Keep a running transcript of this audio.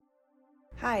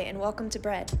Hi, and welcome to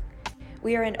Bread.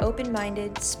 We are an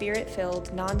open-minded,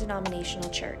 spirit-filled, non-denominational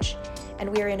church,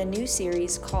 and we are in a new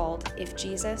series called If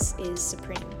Jesus is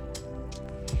Supreme.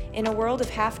 In a world of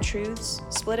half-truths,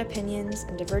 split opinions,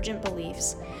 and divergent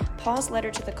beliefs, Paul's letter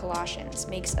to the Colossians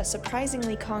makes a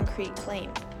surprisingly concrete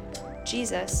claim.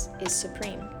 Jesus is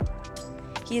supreme.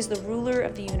 He is the ruler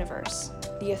of the universe,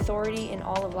 the authority in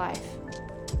all of life.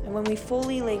 And when we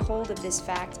fully lay hold of this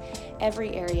fact,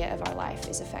 every area of our life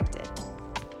is affected.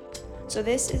 So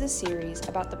this is a series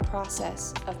about the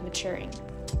process of maturing.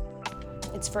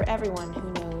 It's for everyone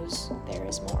who knows there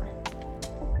is more.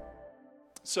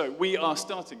 So we are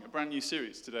starting a brand new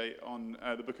series today on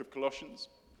the book of Colossians.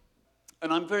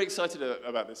 And I'm very excited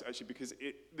about this, actually, because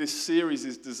this series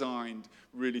is designed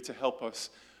really to help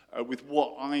us with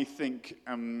what I think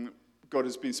God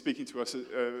has been speaking to us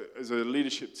as a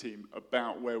leadership team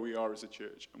about where we are as a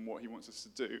church and what he wants us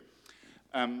to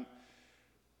do.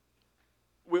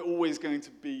 We're always going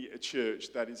to be a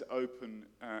church that is open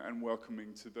and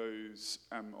welcoming to those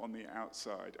on the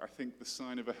outside. I think the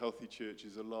sign of a healthy church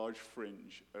is a large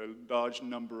fringe, a large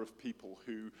number of people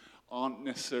who aren't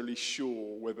necessarily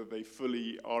sure whether they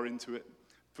fully are into it,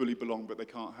 fully belong, but they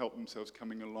can't help themselves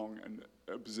coming along and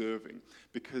observing,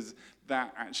 because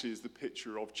that actually is the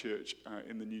picture of church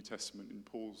in the New Testament, in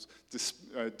Paul's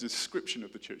description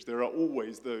of the church. There are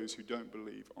always those who don't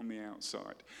believe on the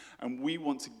outside, and we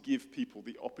want to give people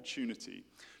the opportunity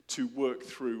to work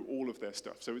through all of their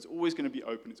stuff. So it's always going to be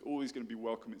open, it's always going to be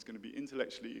welcome, it's going to be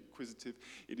intellectually inquisitive,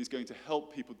 it is going to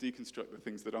help people deconstruct the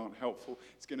things that aren't helpful,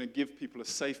 it's going to give people a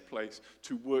safe place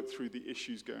to work through the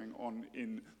issues going on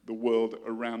in the world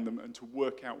around them and to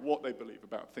work out what they believe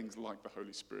about things like the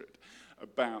Holy Spirit,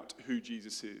 about who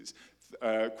Jesus is,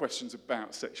 questions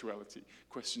about sexuality,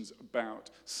 questions about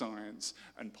science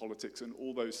and politics and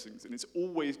all those things. And it's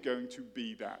always going to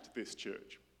be that, this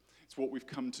church. It's what we've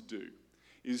come to do,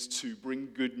 is to bring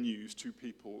good news to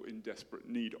people in desperate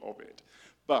need of it.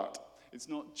 But it's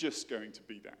not just going to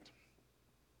be that.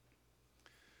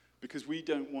 Because we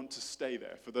don't want to stay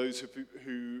there. For those of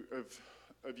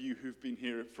you who've been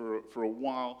here for a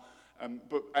while,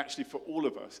 but actually for all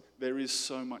of us, there is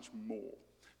so much more.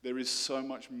 There is so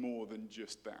much more than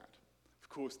just that. Of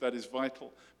course, that is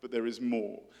vital, but there is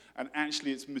more. And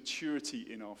actually, it's maturity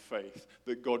in our faith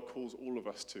that God calls all of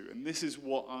us to. And this is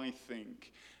what I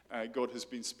think God has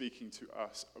been speaking to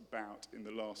us about in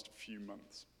the last few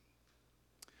months.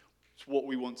 It's what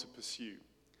we want to pursue.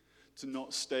 To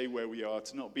not stay where we are,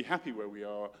 to not be happy where we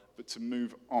are, but to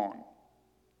move on.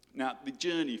 Now, the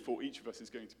journey for each of us is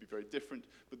going to be very different,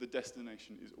 but the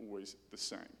destination is always the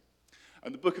same.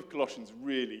 And the book of Colossians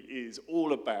really is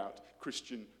all about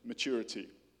Christian maturity.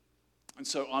 And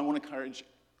so I want to encourage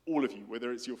all of you,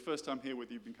 whether it's your first time here,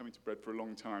 whether you've been coming to Bread for a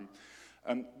long time,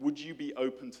 would you be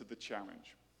open to the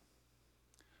challenge?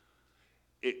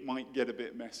 It might get a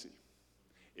bit messy.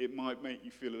 It might make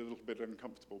you feel a little bit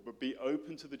uncomfortable, but be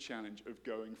open to the challenge of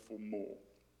going for more.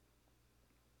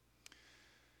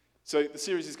 So the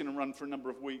series is going to run for a number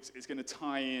of weeks. It's going to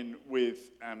tie in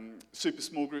with super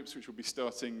small groups, which will be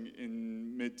starting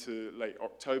in mid to late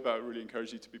October. I really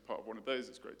encourage you to be part of one of those.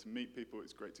 It's great to meet people.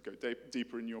 It's great to go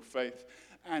deeper in your faith.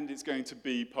 And it's going to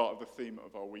be part of the theme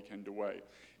of our weekend away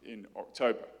in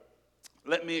October.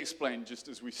 Let me explain, just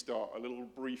as we start, a little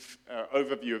brief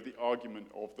overview of the argument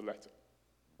of the letter.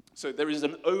 So there is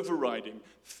an overriding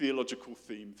theological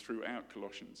theme throughout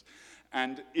Colossians,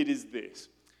 and it is this: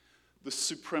 the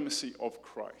supremacy of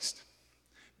Christ.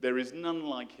 There is none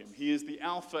like him. He is the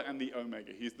Alpha and the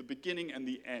Omega. He is the beginning and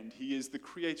the end. He is the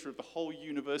creator of the whole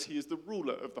universe. He is the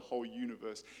ruler of the whole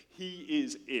universe. He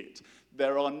is it.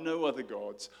 There are no other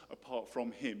gods apart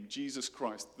from him, Jesus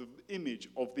Christ, the image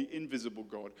of the invisible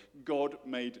God, God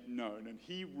made known, and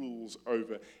he rules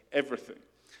over everything.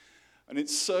 And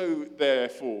it's so,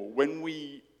 therefore, when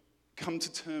we come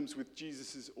to terms with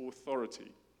Jesus'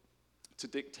 authority to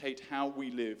dictate how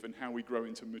we live and how we grow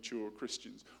into mature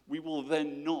Christians, we will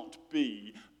then not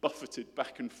be buffeted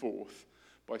back and forth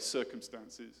by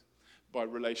circumstances, by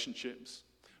relationships,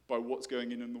 by what's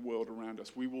going in the world around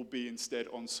us. We will be instead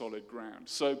on solid ground.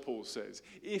 So Paul says,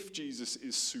 if Jesus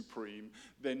is supreme,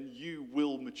 then you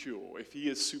will mature. If he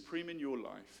is supreme in your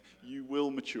life, you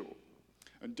will mature.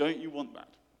 And don't you want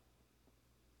that?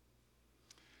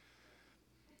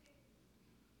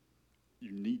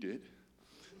 You need it.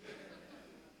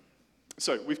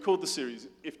 So we've called the series,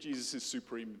 If Jesus is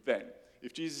Supreme, Then.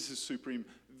 If Jesus is supreme,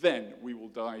 then we will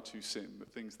die to sin, the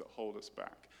things that hold us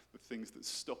back, the things that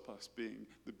stop us being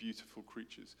the beautiful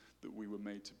creatures that we were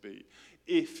made to be.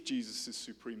 If Jesus is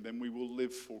supreme, then we will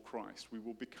live for Christ. We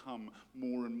will become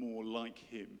more and more like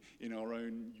him in our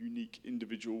own unique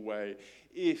individual way.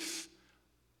 If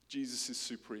Jesus is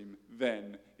supreme,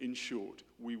 then, in short,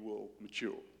 we will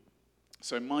mature.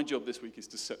 So my job this week is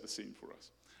to set the scene for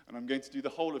us. And I'm going to do the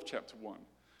whole of chapter 1.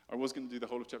 I was going to do the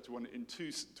whole of chapter 1 in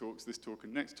 2 talks, this talk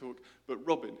and next talk, but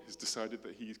Robin has decided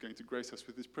that he is going to grace us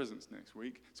with his presence next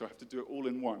week, so I have to do it all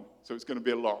in one. So it's going to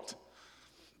be a lot.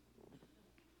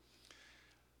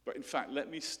 But in fact, let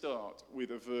me start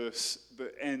with a verse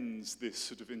that ends this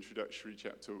sort of introductory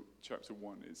chapter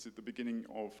 1. It's at the beginning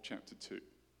of chapter 2.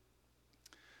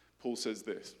 Paul says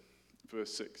this,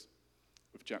 verse 6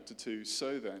 of chapter 2,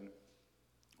 "So then,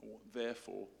 or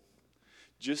therefore,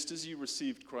 just as you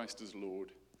received Christ as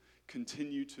Lord,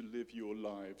 continue to live your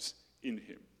lives in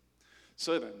him."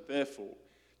 So then, therefore,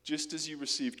 just as you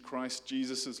received Christ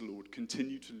Jesus as Lord,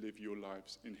 continue to live your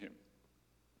lives in him.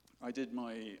 I did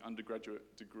my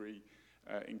undergraduate degree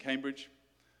in Cambridge.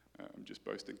 I'm just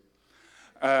boasting.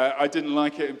 I didn't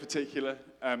like it in particular,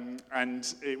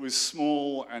 and it was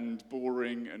small and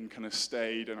boring and kind of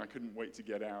staid, and I couldn't wait to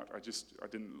get out. I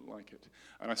didn't like it.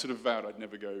 And I sort of vowed I'd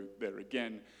never go there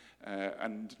again.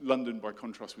 And London, by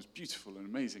contrast, was beautiful and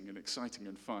amazing and exciting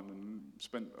and fun, and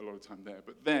spent a lot of time there.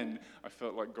 But then I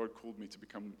felt like God called me to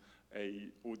become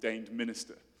an ordained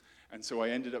minister. And so I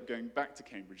ended up going back to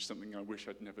Cambridge, something I wish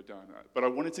I'd never done. But I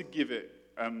wanted to give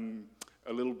it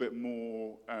a little bit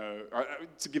more,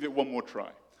 to give it one more try.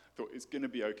 I thought it's going to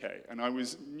be okay. And I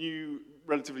was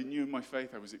relatively new in my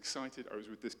faith. I was excited. I was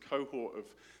with this cohort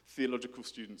of theological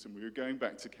students, and we were going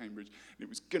back to Cambridge, and it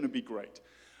was going to be great.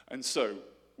 And so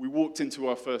we walked into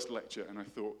our first lecture, and I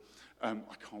thought, I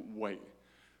can't wait.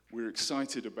 We're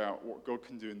excited about what God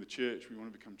can do in the church. We want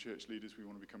to become church leaders. We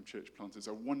want to become church planters.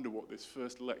 I wonder what this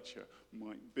first lecture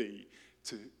might be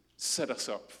to set us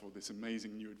up for this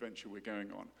amazing new adventure we're going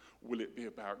on. Will it be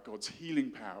about God's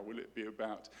healing power? Will it be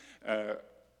about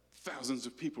thousands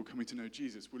of people coming to know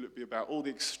Jesus? Will it be about all the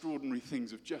extraordinary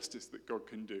things of justice that God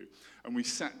can do? And we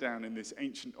sat down in this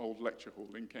ancient old lecture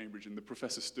hall in Cambridge, and the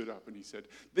professor stood up and he said,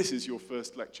 "This is your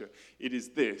first lecture. It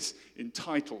is this,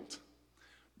 entitled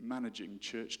Managing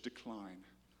Church Decline."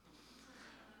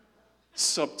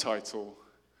 Subtitle,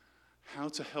 How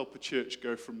to Help a Church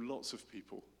Go from Lots of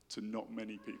People to Not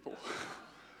Many People.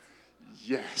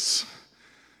 Yes.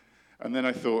 And then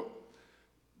I thought,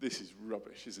 this is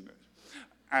rubbish, isn't it?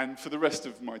 And for the rest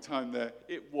of my time there,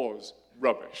 it was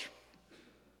rubbish.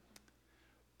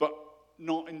 But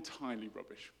not entirely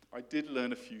rubbish. I did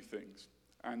learn a few things.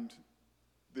 And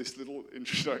this little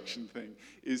introduction thing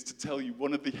is to tell you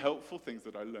one of the helpful things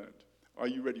that I learned. Are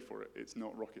you ready for it? It's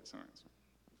not rocket science.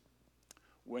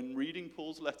 When reading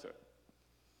Paul's letter,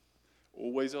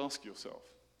 always ask yourself,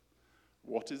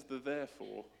 what is the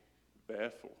therefore there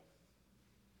for?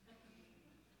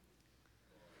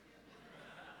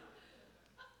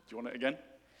 Do you want it again?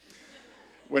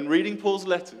 When reading Paul's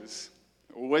letters,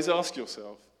 always ask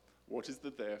yourself, what is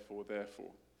the therefore there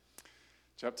for?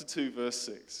 Chapter 2, verse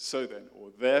 6. So then,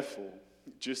 or therefore,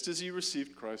 just as you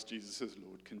received Christ Jesus as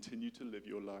Lord, continue to live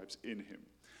your lives in him.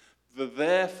 The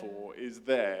therefore is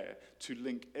there to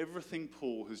link everything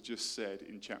Paul has just said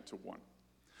in chapter 1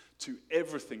 to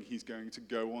everything he's going to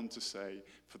go on to say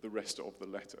for the rest of the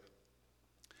letter.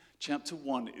 Chapter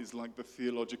 1 is like the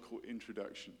theological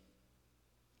introduction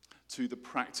to the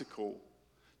practical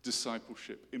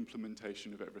discipleship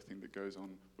implementation of everything that goes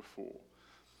on before.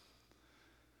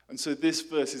 And so this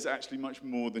verse is actually much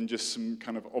more than just some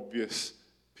kind of obvious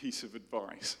piece of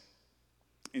advice.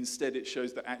 Instead, it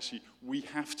shows that actually we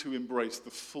have to embrace the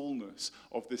fullness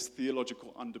of this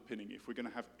theological underpinning if we're going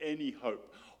to have any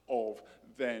hope of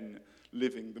then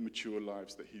living the mature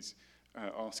lives that he's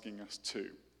asking us to.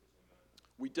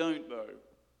 We don't, though,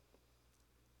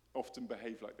 often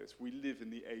behave like this. We live in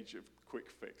the age of quick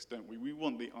fix, don't we? We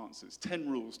want the answers. 10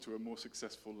 rules to a more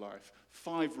successful life.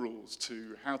 5 rules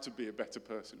to how to be a better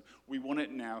person. We want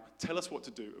it now. Tell us what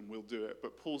to do and we'll do it.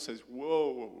 But Paul says,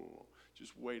 whoa,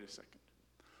 just wait a second.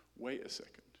 Wait a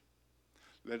second.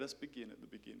 Let us begin at the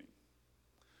beginning.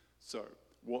 So,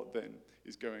 what then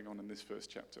is going on in this first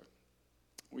chapter?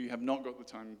 We have not got the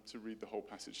time to read the whole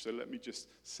passage, so let me just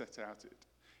set out it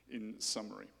in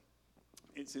summary.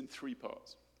 It's in 3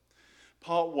 parts.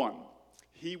 Part 1,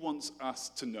 he wants us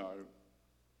to know,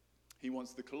 he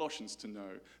wants the Colossians to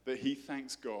know that he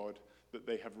thanks God that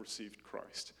they have received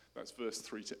Christ. That's verse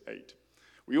 3 to 8.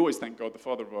 We always thank God, the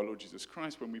Father of our Lord Jesus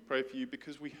Christ, when we pray for you,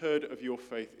 because we heard of your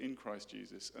faith in Christ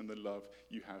Jesus and the love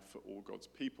you have for all God's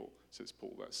people, says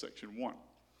Paul. That's section 1.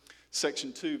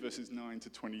 Section 2, verses 9 to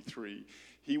 23,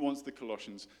 he wants the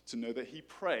Colossians to know that he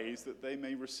prays that they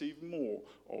may receive more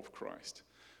of Christ.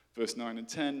 Verse 9 and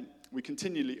 10, we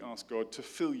continually ask God to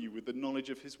fill you with the knowledge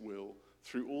of his will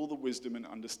through all the wisdom and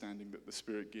understanding that the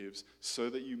Spirit gives, so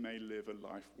that you may live a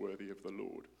life worthy of the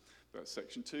Lord. That's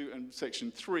section 2. And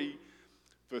section 3,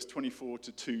 verse 24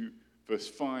 to 2, verse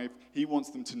 5, he wants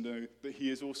them to know that he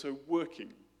is also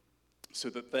working so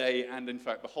that they, and in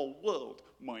fact the whole world,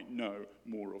 might know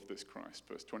more of this Christ.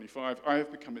 Verse 25, I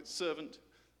have become its servant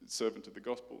of the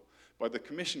gospel, by the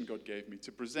commission God gave me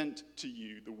to present to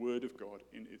you the word of God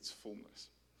in its fullness.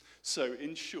 So,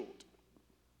 in short,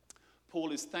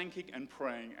 Paul is thanking and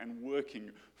praying and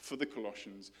working for the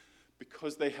Colossians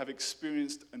because they have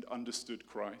experienced and understood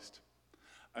Christ.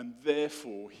 And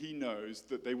therefore, he knows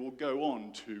that they will go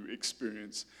on to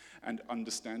experience and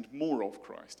understand more of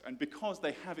Christ. And because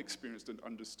they have experienced and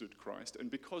understood Christ,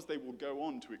 and because they will go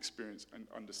on to experience and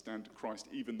understand Christ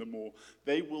even the more,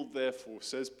 they will therefore,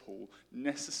 says Paul,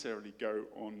 necessarily go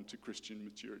on to Christian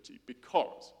maturity.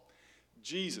 Because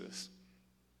Jesus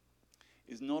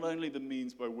is not only the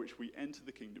means by which we enter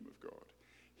the kingdom of God,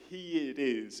 he it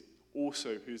is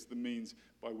also who is the means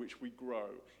by which we grow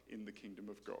in the kingdom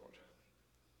of God.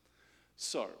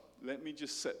 So, let me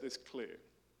just set this clear.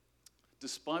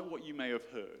 Despite what you may have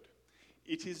heard,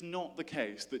 it is not the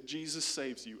case that Jesus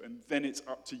saves you and then it's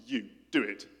up to you. Do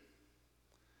it.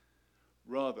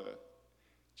 Rather,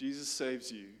 Jesus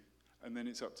saves you and then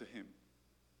it's up to him.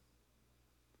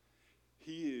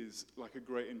 He is like a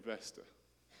great investor.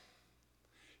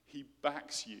 He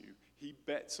backs you, he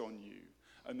bets on you,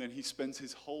 and then he spends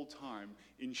his whole time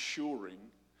ensuring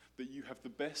that you have the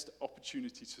best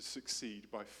opportunity to succeed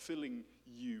by filling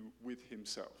you with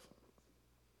himself.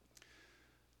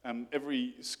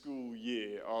 Every school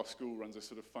year, our school runs a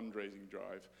sort of fundraising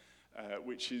drive,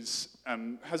 which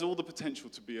has all the potential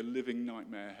to be a living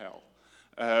nightmare hell,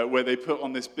 where they put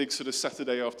on this big sort of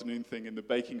Saturday afternoon thing in the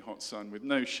baking hot sun with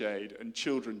no shade and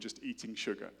children just eating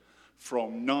sugar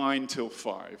from 9 till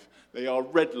 5. They are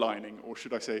redlining, or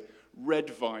should I say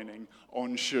red-vining,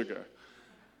 on sugar.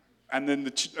 And then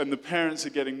the parents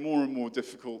are getting more and more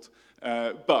difficult.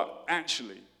 But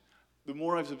actually, the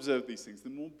more I've observed these things, the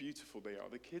more beautiful they are.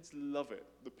 The kids love it.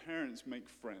 The parents make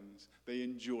friends. They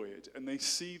enjoy it. And they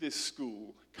see this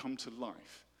school come to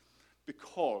life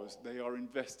because they are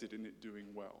invested in it doing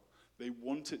well. They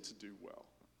want it to do well.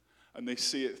 And they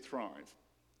see it thrive.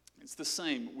 It's the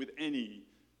same with any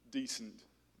decent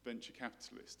venture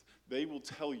capitalist. They will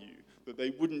tell you that they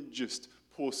wouldn't just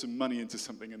pour some money into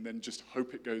something and then just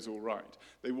hope it goes all right.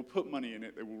 They will put money in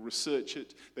it, they will research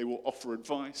it, they will offer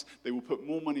advice, they will put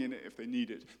more money in it if they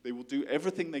need it. They will do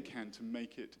everything they can to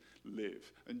make it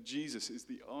live. And Jesus is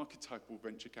the archetypal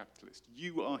venture capitalist.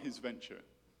 You are his venture.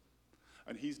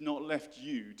 And he's not left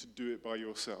you to do it by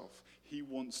yourself. He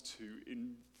wants to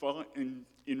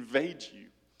invade you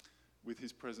with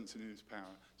his presence and his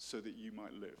power so that you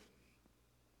might live.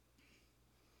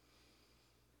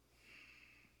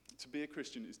 To be a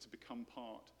Christian is to become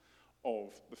part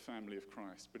of the family of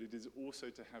Christ, but it is also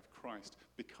to have Christ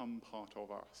become part of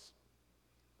us.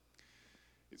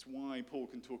 It's why Paul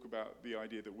can talk about the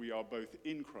idea that we are both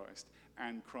in Christ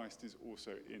and Christ is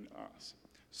also in us.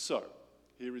 So,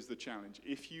 here is the challenge.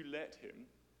 If you let him,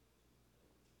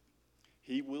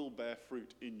 he will bear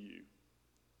fruit in you,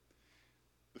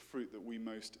 the fruit that we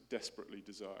most desperately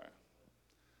desire.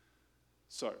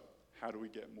 So, how do we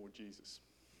get more Jesus?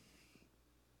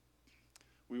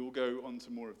 We will go on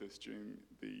to more of this during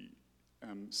the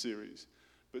series.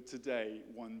 But today,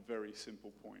 one very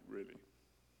simple point, really.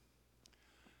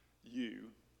 You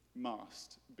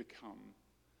must become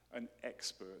an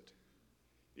expert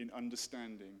in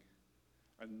understanding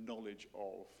and knowledge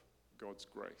of God's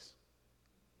grace.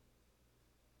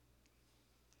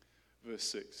 Verse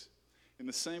 6. In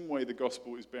the same way the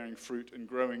gospel is bearing fruit and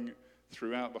growing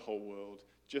throughout the whole world,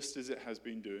 just as it has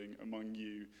been doing among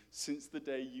you since the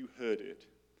day you heard it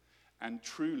and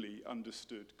truly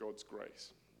understood God's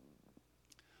grace.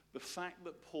 The fact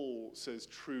that Paul says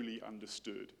truly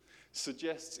understood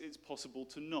suggests it's possible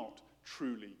to not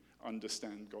truly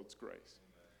understand God's grace,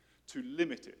 to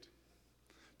limit it,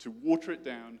 to water it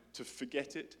down, to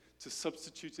forget it, to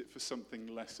substitute it for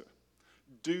something lesser.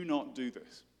 Do not do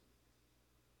this.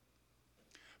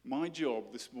 My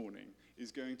job this morning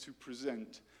is going to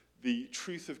present the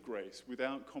truth of grace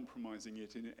without compromising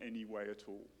it in any way at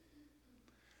all.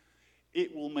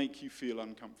 It will make you feel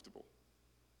uncomfortable.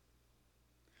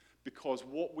 Because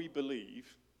what we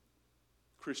believe,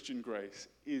 Christian grace,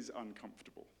 is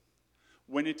uncomfortable.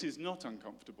 When it is not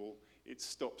uncomfortable, it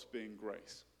stops being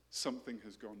grace. Something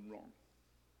has gone wrong.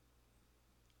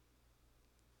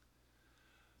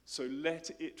 So let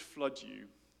it flood you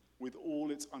with all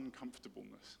its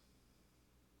uncomfortableness.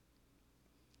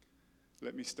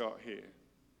 Let me start here.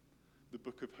 The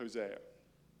book of Hosea.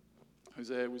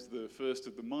 Hosea was the first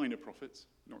of the minor prophets,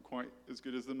 not quite as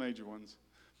good as the major ones,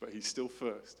 but he's still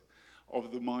first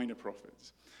of the minor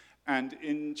prophets. And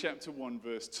in chapter 1,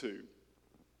 verse 2,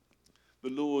 the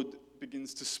Lord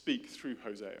begins to speak through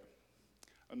Hosea.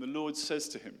 And the Lord says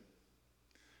to him,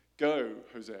 "Go,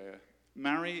 Hosea,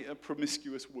 marry a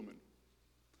promiscuous woman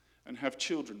and have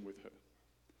children with her.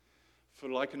 For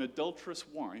like an adulterous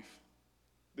wife,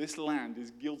 this land is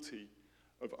guilty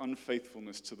of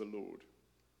unfaithfulness to the Lord."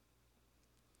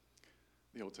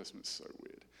 The Old Testament's so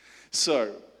weird.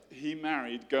 So he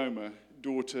married Gomer,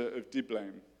 daughter of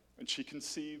Diblaim, and she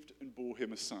conceived and bore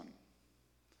him a son.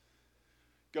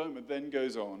 Gomer then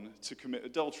goes on to commit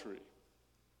adultery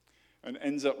and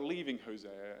ends up leaving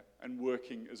Hosea and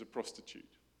working as a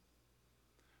prostitute.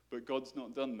 But God's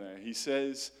not done there. He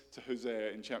says to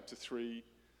Hosea in chapter 3,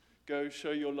 "Go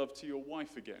show your love to your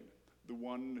wife again, the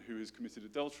one who has committed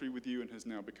adultery with you and has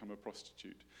now become a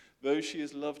prostitute. Though she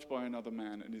is loved by another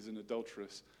man and is an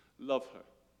adulteress, love her.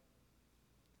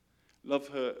 Love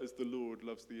her as the Lord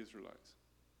loves the Israelites."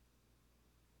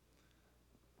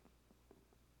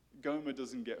 Gomer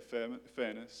doesn't get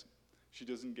fairness. She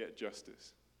doesn't get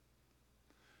justice.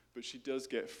 But she does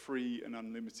get free and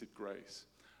unlimited grace.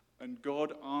 And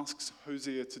God asks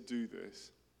Hosea to do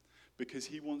this because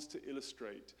he wants to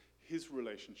illustrate his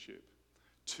relationship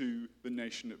to the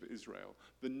nation of Israel,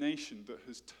 the nation that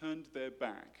has turned their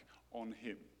back on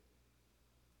him.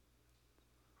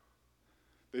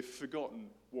 They've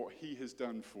forgotten what he has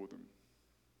done for them.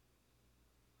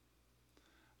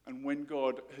 And when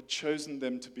God had chosen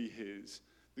them to be his,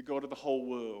 the God of the whole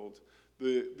world,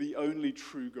 the only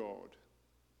true God,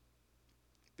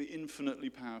 the infinitely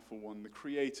powerful one, the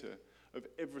creator of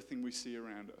everything we see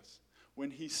around us,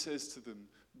 when he says to them,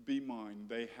 "Be mine,"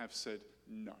 they have said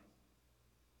no.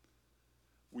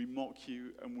 We mock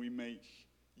you and we make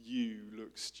you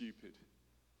look stupid.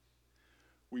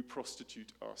 We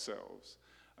prostitute ourselves.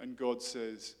 And God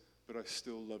says, "But I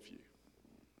still love you."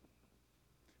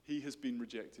 He has been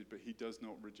rejected, but he does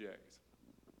not reject.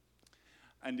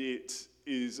 And it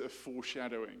is a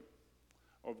foreshadowing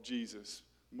of Jesus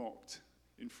mocked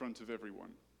in front of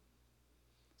everyone,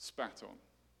 spat on,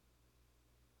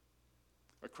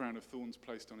 a crown of thorns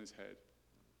placed on his head,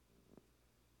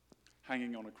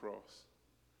 hanging on a cross,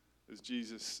 as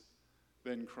Jesus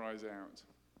then cries out,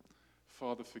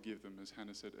 "Father, forgive them," as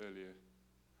Hannah said earlier.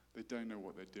 They don't know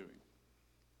what they're doing.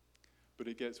 But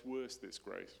it gets worse, this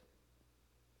grace.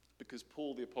 Because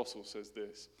Paul the Apostle says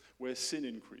this, "Where sin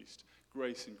increased,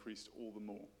 grace increased all the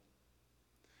more."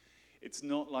 It's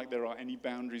not like there are any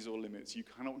boundaries or limits. You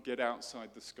cannot get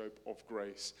outside the scope of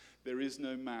grace. There is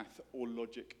no math or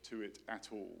logic to it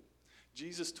at all.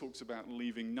 Jesus talks about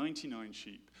leaving 99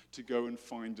 sheep to go and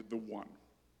find the one.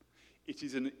 It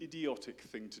is an idiotic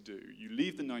thing to do. You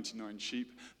leave the 99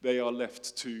 sheep, they are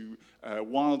left to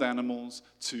wild animals,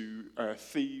 to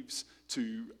thieves,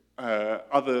 to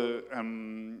other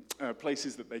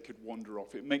places that they could wander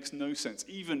off. It makes no sense.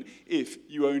 Even if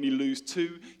you only lose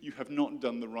 2, you have not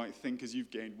done the right thing because you've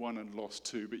gained 1 and lost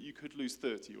 2. But you could lose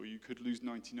 30 or you could lose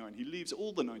 99. He leaves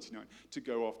all the 99 to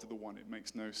go after the 1. It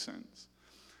makes no sense.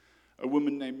 A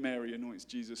woman named Mary anoints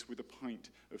Jesus with a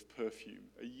pint of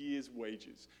perfume, a year's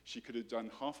wages. She could have done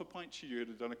half a pint, she could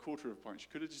have done a quarter of a pint, she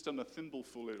could have just done a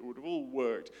thimbleful, it would have all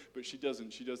worked, but she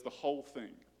doesn't. She does the whole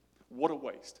thing. What a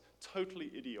waste. Totally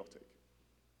idiotic.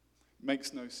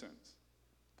 Makes no sense.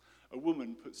 A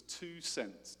woman puts 2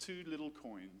 cents, 2 little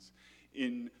coins,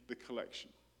 in the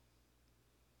collection.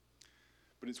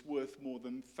 But it's worth more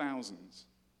than thousands,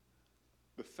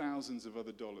 the thousands of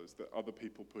other dollars that other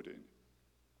people put in.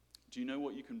 Do you know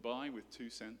what you can buy with 2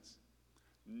 cents?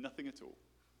 Nothing at all.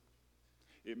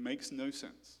 It makes no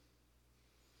sense.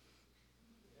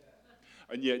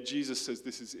 And yet Jesus says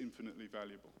this is infinitely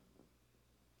valuable.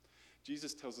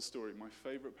 Jesus tells a story, my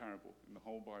favorite parable in the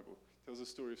whole Bible, tells a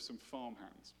story of some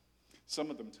farmhands. Some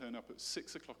of them turn up at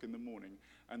 6 o'clock in the morning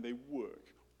and they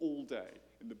work all day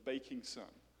in the baking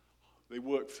sun. They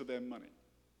work for their money.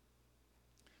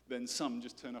 Then some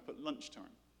just turn up at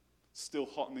lunchtime. Still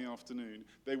hot in the afternoon.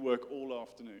 They work all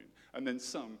afternoon. And then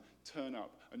some turn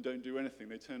up and don't do anything.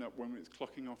 They turn up when it's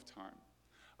clocking off time.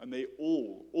 And they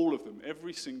all of them,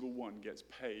 every single one gets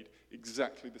paid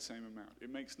exactly the same amount.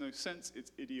 It makes no sense.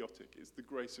 It's idiotic. It's the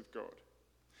grace of God.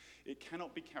 It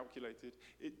cannot be calculated.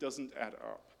 It doesn't add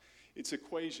up. Its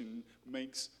equation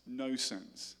makes no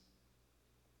sense.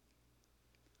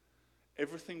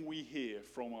 Everything we hear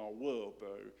from our world,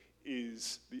 though,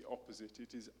 is the opposite.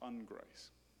 It is ungrace.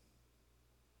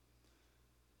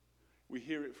 We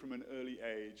hear it from an early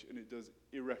age, and it does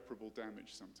irreparable damage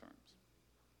sometimes.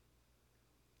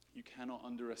 You cannot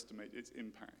underestimate its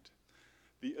impact.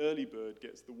 The early bird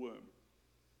gets the worm.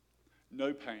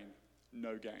 No pain,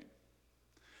 no gain.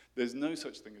 There's no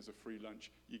such thing as a free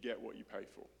lunch. You get what you pay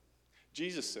for.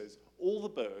 Jesus says all the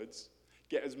birds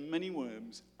get as many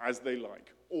worms as they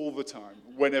like, all the time,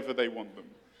 whenever they want them.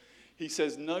 He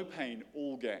says no pain,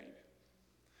 all gain.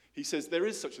 He says there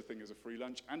is such a thing as a free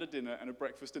lunch and a dinner and a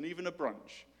breakfast and even a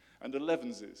brunch and a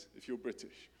Levenses if you're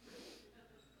British.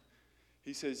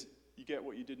 He says you get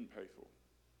what you didn't pay for.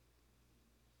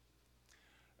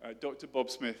 Dr. Bob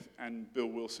Smith and Bill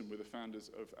Wilson were the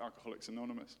founders of Alcoholics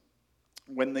Anonymous.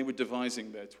 When they were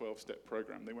devising their 12-step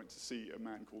program, they went to see a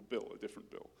man called Bill, a different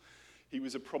Bill. He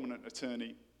was a prominent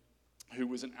attorney who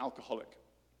was an alcoholic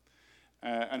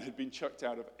and had been chucked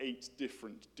out of 8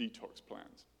 different detox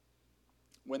plans.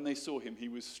 When they saw him, he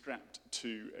was strapped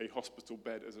to a hospital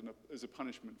bed as a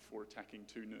punishment for attacking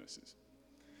 2 nurses.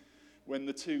 When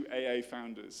the 2 AA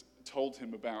founders told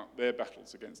him about their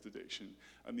battles against addiction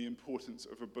and the importance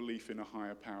of a belief in a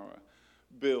higher power,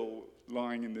 Bill,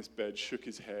 lying in this bed, shook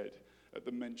his head at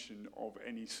the mention of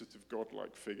any sort of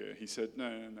godlike figure. He said,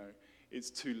 no,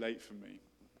 it's too late for me.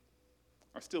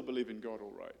 I still believe in God,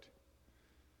 all right,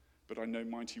 but I know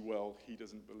mighty well he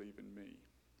doesn't believe in me.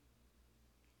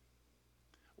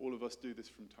 All of us do this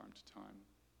from time to time.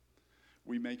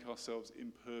 We make ourselves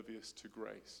impervious to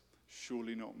grace.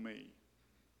 Surely not me.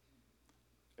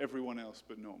 Everyone else,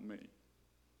 but not me.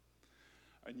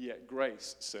 And yet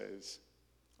grace says,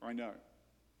 I know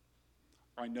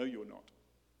you're not.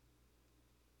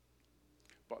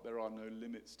 But there are no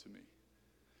limits to me,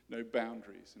 no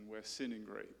boundaries, and where sin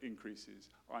increases,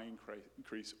 I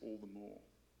increase all the more.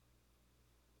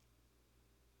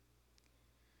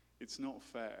 It's not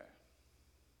fair.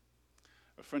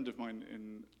 A friend of mine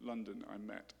in London I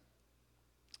met,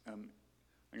 I'm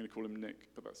going to call him Nick,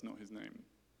 but that's not his name.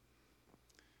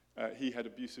 He had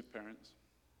abusive parents,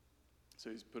 so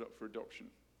he's put up for adoption.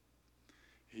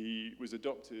 He was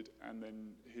adopted, and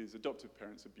then his adoptive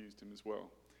parents abused him as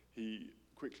well. He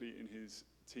quickly, in his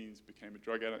teens, became a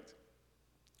drug addict,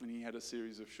 and he had a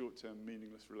series of short-term,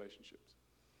 meaningless relationships.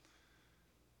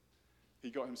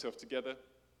 He got himself together.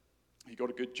 He got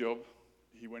a good job.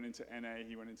 He went into NA.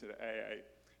 He went into the AA.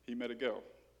 He met a girl.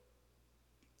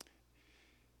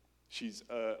 She's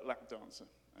a lap dancer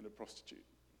and a prostitute.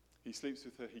 He sleeps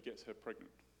with her. He gets her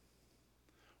pregnant.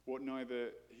 What neither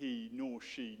he nor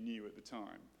she knew at the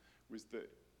time was that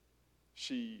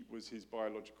she was his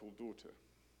biological daughter.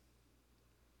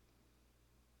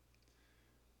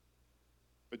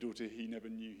 A daughter he never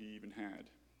knew he even had.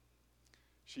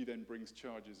 She then brings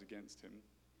charges against him.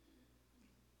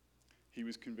 He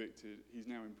was convicted. He's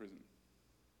now in prison.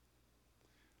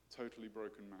 Totally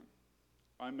broken man.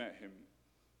 I met him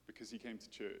because he came to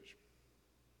church.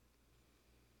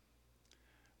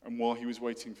 And while he was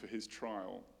waiting for his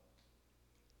trial,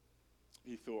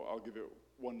 he thought, I'll give it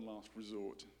one last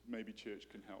resort. Maybe church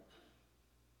can help.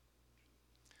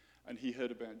 And he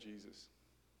heard about Jesus.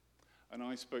 And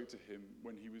I spoke to him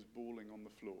when he was bawling on the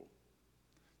floor,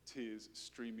 tears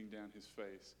streaming down his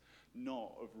face,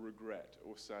 not of regret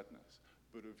or sadness,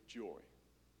 but of joy,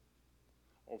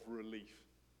 of relief,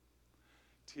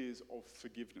 tears of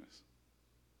forgiveness,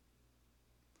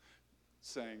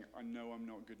 saying, I know I'm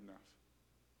not good enough,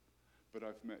 but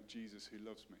I've met Jesus who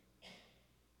loves me.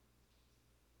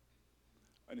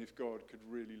 And if God could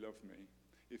really love me,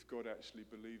 if God actually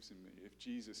believes in me, if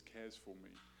Jesus cares for me,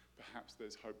 perhaps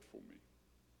there's hope for me.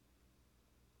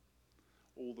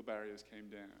 All the barriers came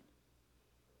down,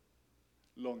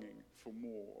 longing for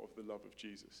more of the love of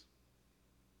Jesus.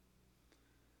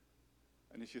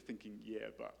 And if you're thinking, yeah,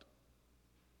 but,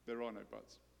 there are no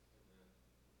buts.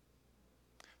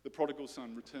 The prodigal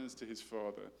son returns to his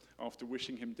father after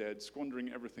wishing him dead,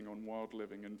 squandering everything on wild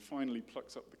living, and finally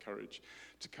plucks up the courage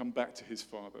to come back to his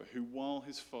father, who, while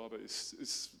his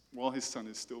son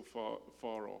is still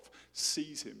far off,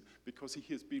 sees him because he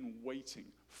has been waiting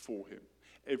for him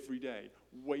every day,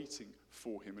 waiting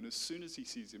for him. And as soon as he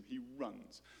sees him, he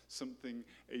runs, something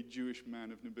a Jewish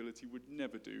man of nobility would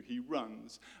never do. He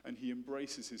runs and he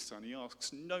embraces his son. He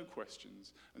asks no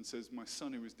questions and says, my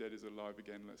son who was dead is alive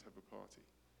again, let's have a party.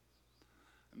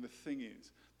 And the thing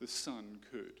is, the son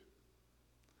could,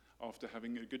 after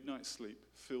having a good night's sleep,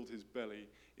 filled his belly,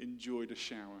 enjoyed a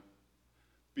shower,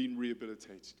 been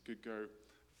rehabilitated, could go,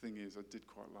 the thing is, I did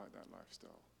quite like that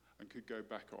lifestyle, and could go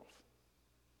back off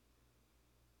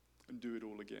and do it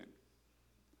all again.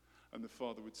 And the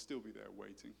father would still be there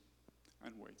waiting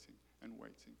and waiting and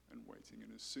waiting and waiting.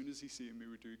 And as soon as he sees him, he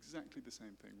would do exactly the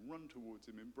same thing. Run towards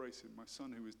him, embrace him. My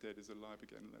son who was dead is alive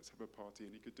again. Let's have a party.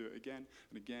 And he could do it again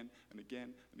and again and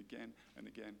again and again and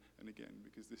again and again,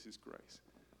 because this is grace.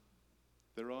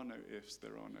 There are no ifs,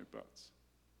 there are no buts.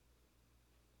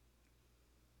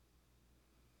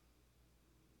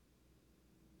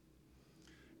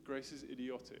 Grace is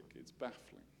idiotic, it's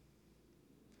baffling,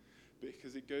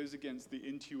 because it goes against the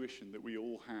intuition that we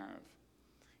all have.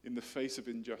 In the face of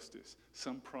injustice,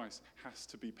 some price has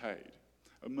to be paid.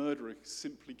 A murderer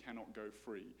simply cannot go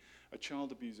free. A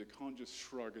child abuser can't just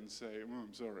shrug and say, "Oh,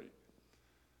 I'm sorry."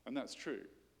 And that's true.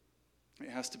 It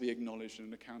has to be acknowledged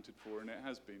and accounted for, and it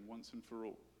has been once and for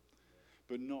all.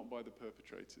 But not by the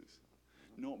perpetrators,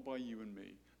 not by you and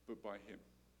me, but by him.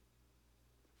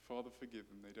 Father, forgive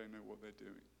them, they don't know what they're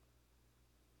doing.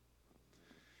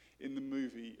 In the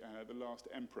movie, The Last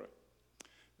Emperor,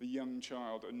 the young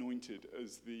child anointed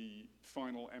as the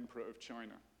final emperor of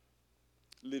China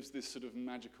lives this sort of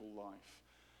magical life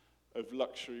of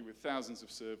luxury with thousands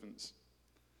of servants,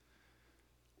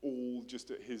 all just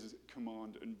at his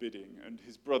command and bidding. And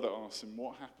his brother asks him,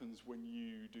 "What happens when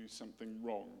you do something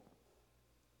wrong?"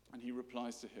 And he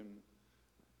replies to him,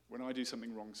 "When I do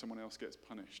something wrong, someone else gets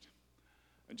punished."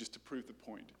 And just to prove the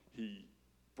point, he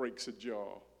breaks a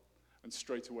jar, and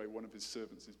straight away one of his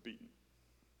servants is beaten.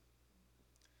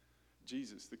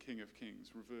 Jesus, the King of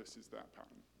Kings, reverses that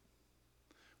pattern.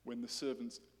 When the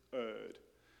servants erred,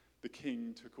 the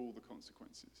king took all the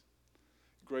consequences.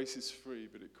 Grace is free,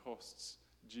 but it costs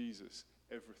Jesus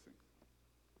everything.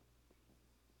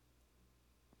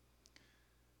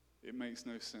 It makes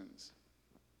no sense,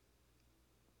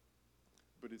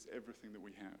 but it's everything that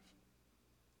we have.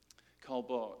 Karl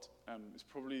Barth is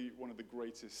probably one of the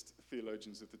greatest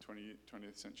theologians of the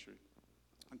 20th century.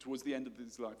 And towards the end of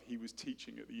his life, he was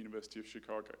teaching at the University of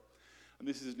Chicago. And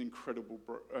this is an incredible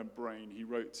brain. He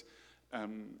wrote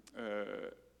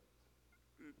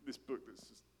this book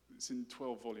it's in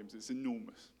 12 volumes. It's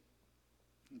enormous,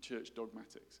 in Church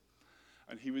Dogmatics.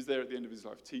 And he was there at the end of his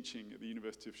life teaching at the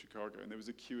University of Chicago, and there was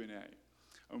a Q&A.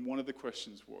 And one of the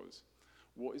questions was,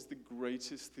 what is the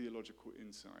greatest theological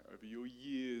insight over your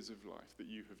years of life that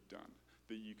you have done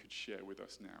that you could share with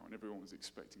us now? And everyone was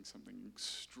expecting something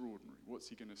extraordinary. What's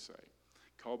he going to say?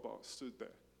 Karl Barth stood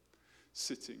there,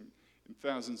 sitting in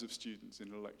thousands of students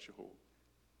in a lecture hall,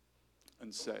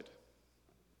 and said,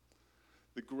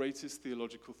 "The greatest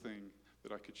theological thing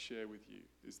that I could share with you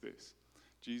is this: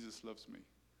 Jesus loves me.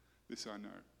 This I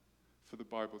know, for the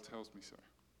Bible tells me so."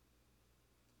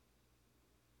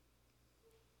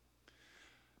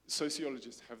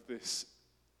 Sociologists have this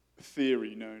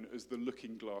theory known as the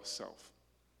looking glass self.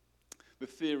 The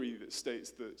theory that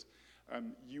states that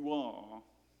you are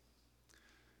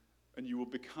and you will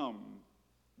become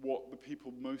what the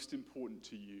people most important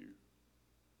to you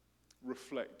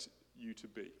reflect you to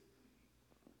be.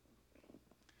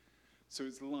 So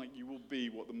it's like you will be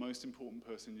what the most important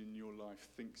person in your life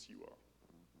thinks you are.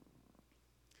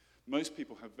 Most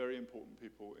people have very important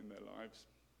people in their lives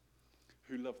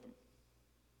who love them,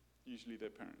 usually their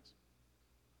parents.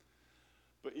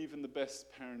 But even the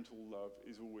best parental love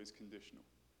is always conditional.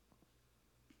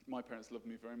 My parents love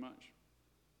me very much,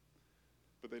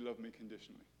 but they love me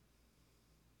conditionally.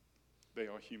 They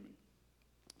are human.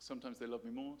 Sometimes they love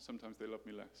me more, sometimes they love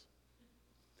me less.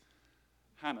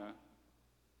 Hannah,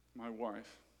 my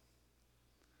wife,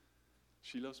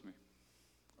 she loves me.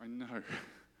 I know.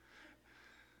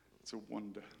 It's a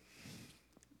wonder.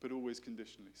 But always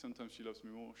conditionally. Sometimes she loves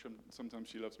me more, sometimes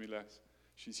she loves me less.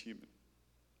 She's human.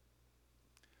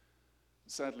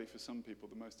 Sadly, for some people,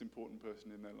 the most important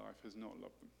person in their life has not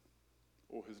loved them,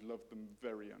 or has loved them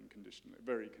very unconditionally,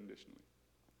 very conditionally.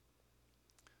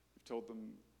 You've told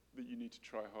them that you need to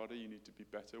try harder, you need to be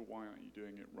better, why aren't you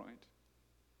doing it right?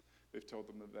 They've told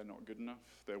them that they're not good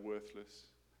enough, they're worthless,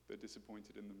 they're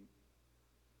disappointed in them.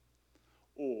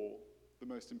 Or the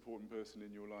most important person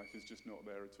in your life is just not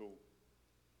there at all,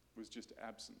 was just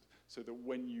absent, so that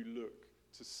when you look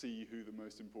to see who the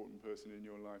most important person in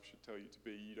your life should tell you to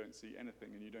be, you don't see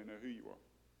anything and you don't know who you are.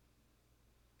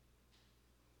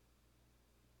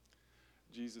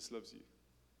 Jesus loves you.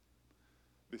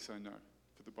 This I know,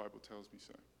 for the Bible tells me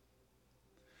so.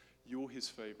 You're his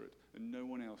favorite, and no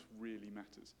one else really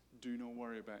matters. Do not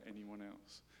worry about anyone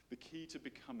else. The key to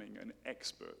becoming an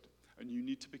expert, and you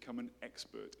need to become an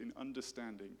expert in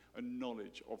understanding and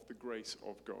knowledge of the grace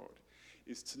of God,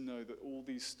 is to know that all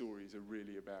these stories are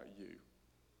really about you.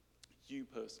 You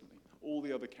personally. All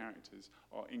the other characters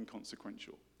are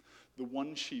inconsequential. The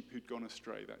one sheep who'd gone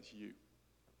astray, that's you.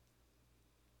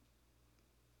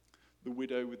 The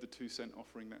widow with the 2-cent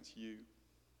offering, that's you.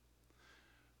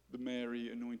 The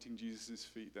Mary anointing Jesus'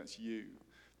 feet, that's you.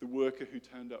 The worker who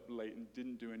turned up late and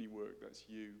didn't do any work, that's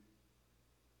you.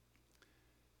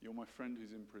 You're my friend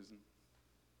who's in prison.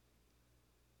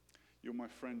 You're my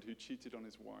friend who cheated on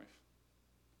his wife,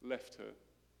 left her,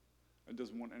 and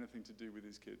doesn't want anything to do with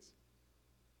his kids.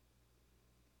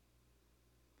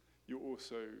 You're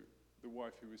also the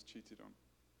wife who was cheated on,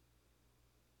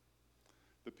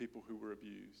 the people who were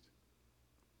abused.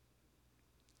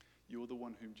 You're the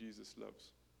one whom Jesus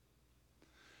loves.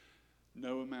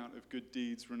 No amount of good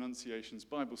deeds, renunciations,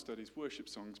 Bible studies, worship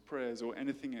songs, prayers, or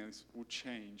anything else will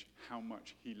change how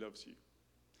much he loves you.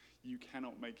 You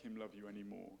cannot make him love you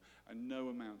anymore. And no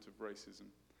amount of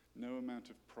racism, no amount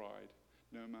of pride,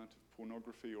 no amount of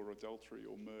pornography or adultery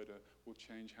or murder will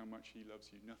change how much he loves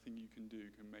you. Nothing you can do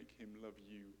can make him love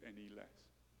you any less.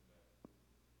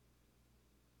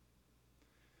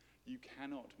 You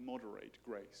cannot moderate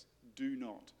grace. Do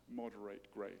not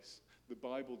moderate grace. The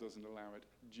Bible doesn't allow it.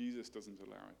 Jesus doesn't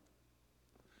allow it.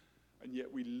 And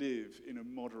yet we live in a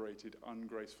moderated,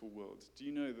 ungraceful world. Do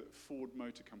you know that Ford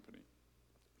Motor Company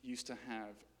used to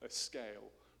have a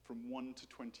scale from 1 to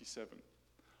 27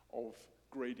 of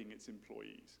grading its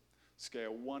employees?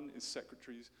 Scale 1 is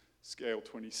secretaries. Scale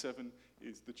 27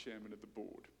 is the chairman of the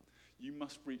board. You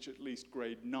must reach at least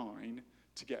grade 9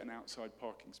 to get an outside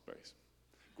parking space.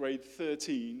 Grade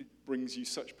 13 brings you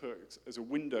such perks as a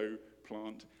window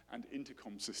plant and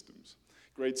intercom systems.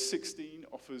 Grade 16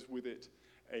 offers with it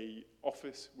an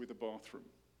office with a bathroom.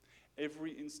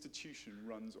 Every institution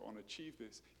runs on achieve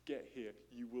this, get here,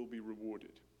 you will be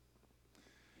rewarded.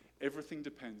 Everything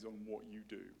depends on what you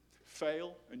do.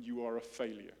 Fail and you are a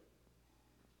failure.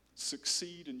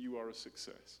 Succeed and you are a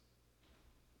success.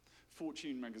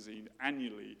 Fortune magazine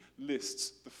annually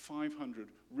lists the 500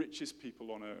 richest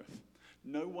people on earth.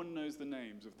 No one knows the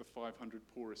names of the 500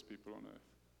 poorest people on earth.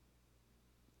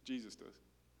 Jesus does.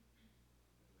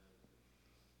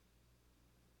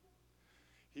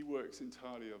 He works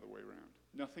entirely the other way around.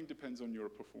 Nothing depends on your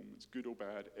performance, good or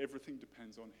bad. Everything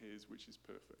depends on his, which is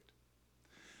perfect.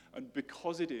 And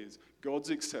because it is, God's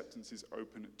acceptance is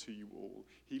open to you all.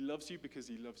 He loves you because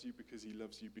he loves you, because he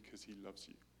loves you, because he loves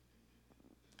you.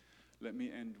 Let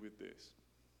me end with this.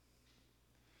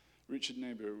 Richard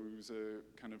Niebuhr, who was a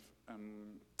kind of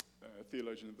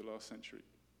theologian of the last century,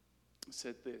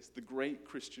 said this: the great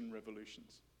Christian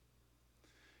revolutions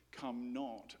come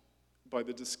not by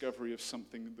the discovery of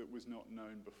something that was not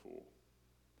known before.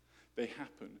 They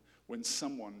happen when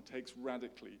someone takes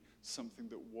radically something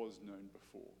that was known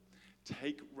before.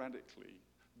 Take radically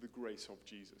the grace of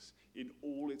Jesus in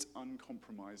all its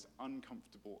uncompromised,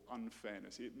 uncomfortable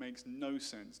unfairness. It makes no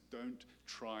sense. Don't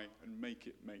try and make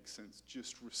it make sense.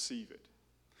 Just receive it.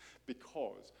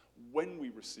 Because when we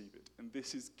receive it, and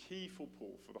this is key for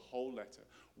Paul for the whole letter,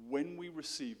 when we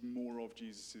receive more of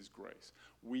Jesus' grace,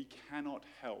 we cannot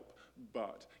help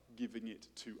but giving it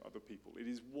to other people. It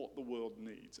is what the world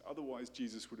needs. Otherwise,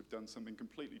 Jesus would have done something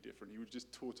completely different. He would have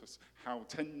just taught us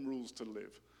 10 rules to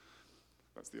live.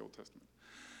 That's the Old Testament.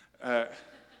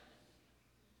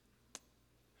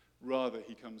 Rather,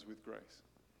 he comes with grace.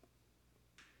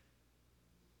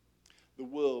 The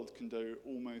world can do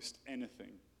almost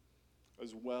anything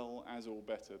as well as or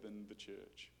better than the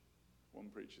church, one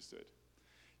preacher said.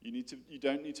 You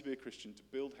don't need to be a Christian to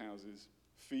build houses,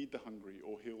 feed the hungry,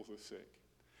 or heal the sick.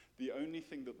 The only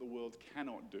thing that the world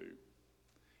cannot do,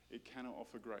 it cannot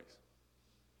offer grace.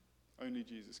 Only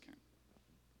Jesus can.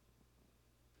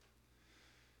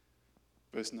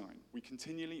 Verse 9, we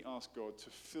continually ask God to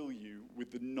fill you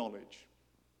with the knowledge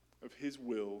of his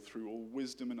will through all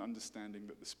wisdom and understanding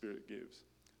that the Spirit gives,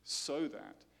 so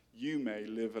that you may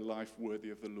live a life worthy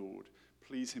of the Lord,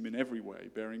 please him in every way,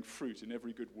 bearing fruit in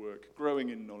every good work, growing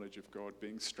in knowledge of God,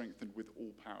 being strengthened with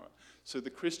all power. So the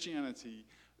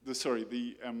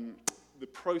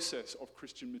process of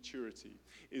Christian maturity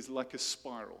is like a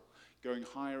spiral, going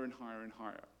higher and higher and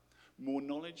higher. More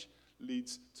knowledge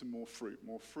leads to more fruit.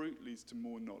 More fruit leads to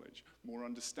more knowledge. More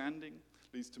understanding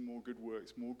leads to more good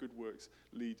works. More good works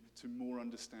lead to more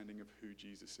understanding of who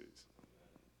Jesus is.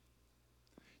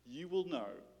 You will know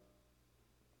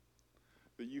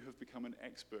that you have become an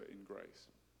expert in grace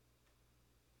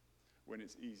when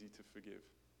it's easy to forgive.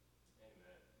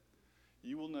 Amen.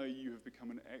 You will know you have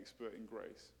become an expert in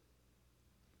grace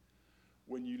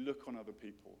when you look on other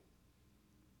people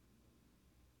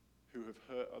who have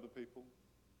hurt other people,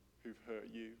 who've hurt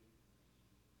you,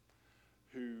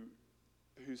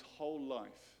 whose whole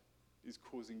life is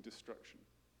causing destruction.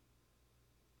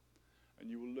 And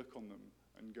you will look on them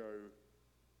and go,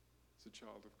 it's a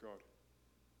child of God.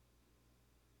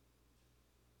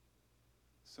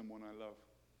 Someone I love.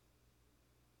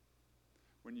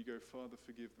 when you go, Father,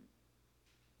 forgive them.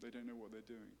 They don't know what they're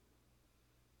doing.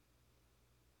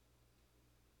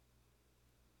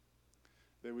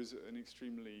 There was an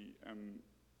extremely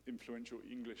influential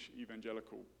English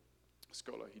evangelical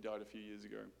scholar. He died a few years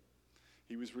ago.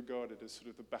 He was regarded as sort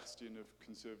of the bastion of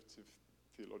conservative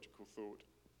theological thought.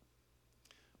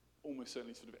 Almost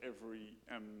certainly sort of every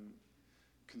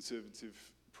conservative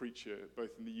preacher,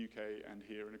 both in the UK and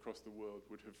here and across the world,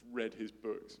 would have read his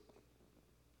books.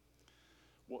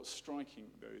 What's striking,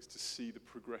 though, is to see the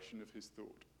progression of his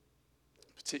thought,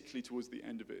 particularly towards the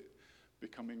end of it,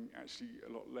 becoming actually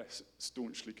a lot less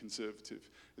staunchly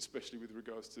conservative, especially with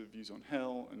regards to views on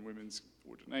hell and women's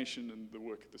ordination and the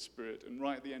work of the Spirit. And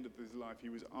right at the end of his life, he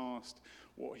was asked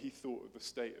what he thought of the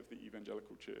state of the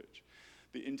evangelical church.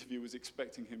 The interviewer was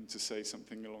expecting him to say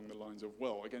something along the lines of,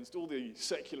 well, against all the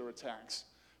secular attacks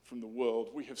from the world,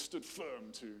 we have stood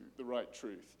firm to the right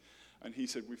truth. And he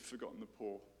said, we've forgotten the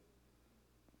poor.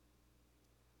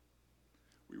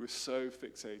 We were so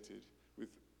fixated with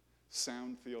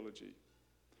sound theology,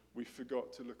 we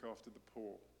forgot to look after the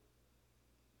poor.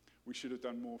 We should have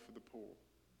done more for the poor.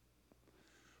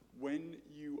 When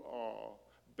you are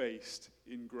based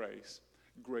in grace,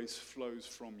 grace flows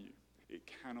from you. It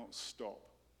cannot stop.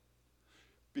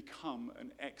 Become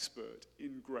an expert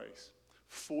in grace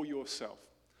for yourself.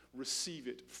 Receive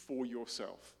it for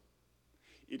yourself.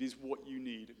 It is what you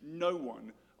need. No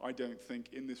one, I don't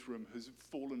think, in this room has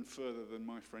fallen further than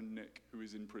my friend Nick, who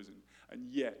is in prison.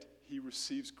 And yet, he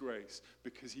receives grace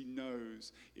because he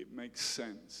knows it makes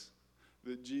sense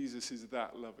that Jesus is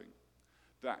that loving,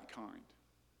 that kind.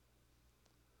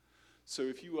 So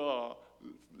if you are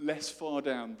less far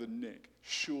down than Nick,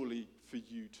 surely for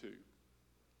you too,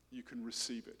 you can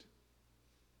receive it.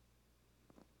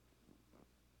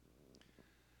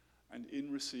 And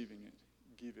in receiving it,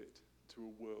 give it to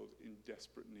a world in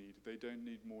desperate need. They don't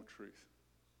need more truth.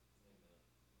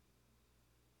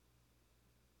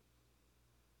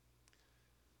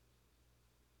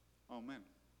 Amen.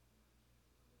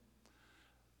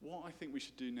 What I think we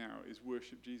should do now is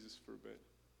worship Jesus for a bit.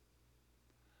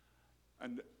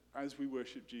 And as we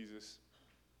worship Jesus,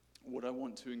 what I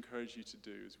want to encourage you to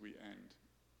do as we end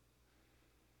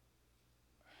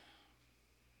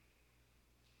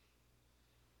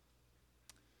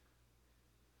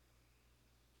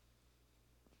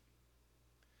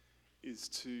is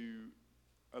to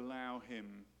allow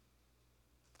him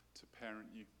to parent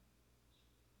you.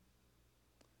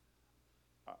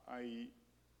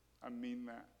 I mean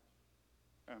that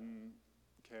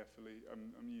carefully.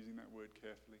 I'm using that word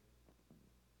carefully.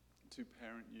 To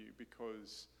parent you,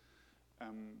 because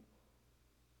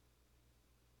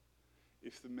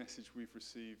if the message we've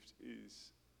received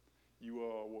is you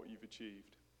are what you've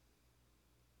achieved,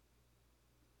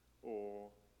 or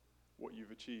what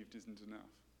you've achieved isn't enough,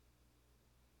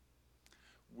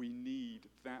 we need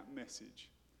that message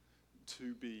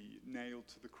to be nailed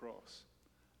to the cross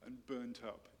and burnt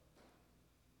up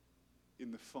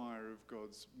in the fire of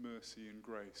God's mercy and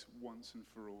grace once and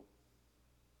for all.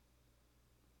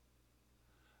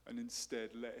 And instead,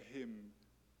 let him,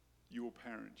 your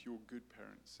parent, your good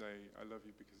parent, say, I love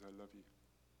you because I love you.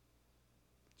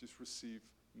 Just receive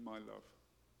my love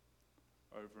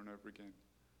over and over again.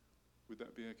 Would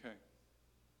that be okay?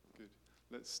 Good.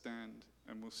 Let's stand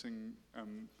and we'll sing.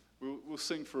 We'll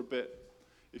sing for a bit.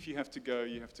 If you have to go,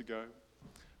 you have to go.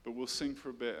 But we'll sing for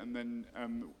a bit, and then,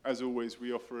 as always,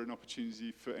 we offer an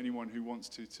opportunity for anyone who wants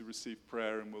to receive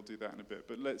prayer, and we'll do that in a bit.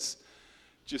 But let's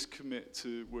just commit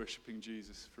to worshiping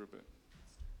Jesus for a bit.